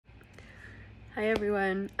Hi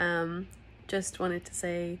everyone, just wanted to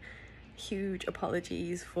say huge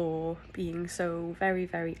apologies for being so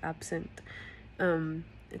very absent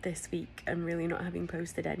this week and really not having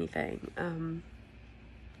posted anything.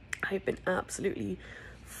 I've been absolutely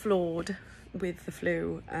floored with the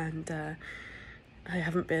flu and I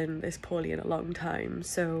haven't been this poorly in a long time,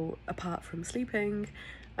 so apart from sleeping,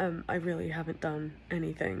 I really haven't done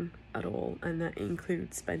anything at all, and that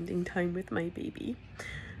includes spending time with my baby.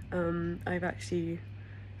 I've actually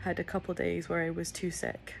had a couple days where I was too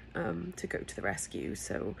sick to go to the rescue,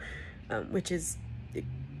 so which is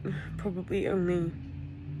probably only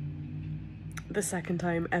the second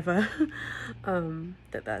time ever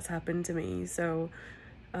that's happened to me. So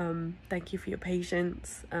thank you for your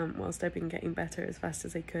patience whilst I've been getting better as fast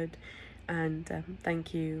as I could, and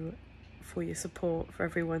thank you for your support, for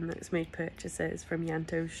everyone that's made purchases from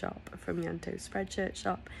Yanto's shop, from Yanto's Spreadshirt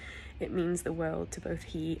shop. It means the world to both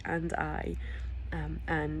he and I,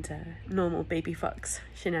 and normal baby fucks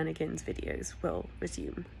shenanigans videos will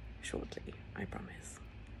resume shortly, I promise.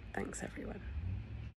 Thanks everyone.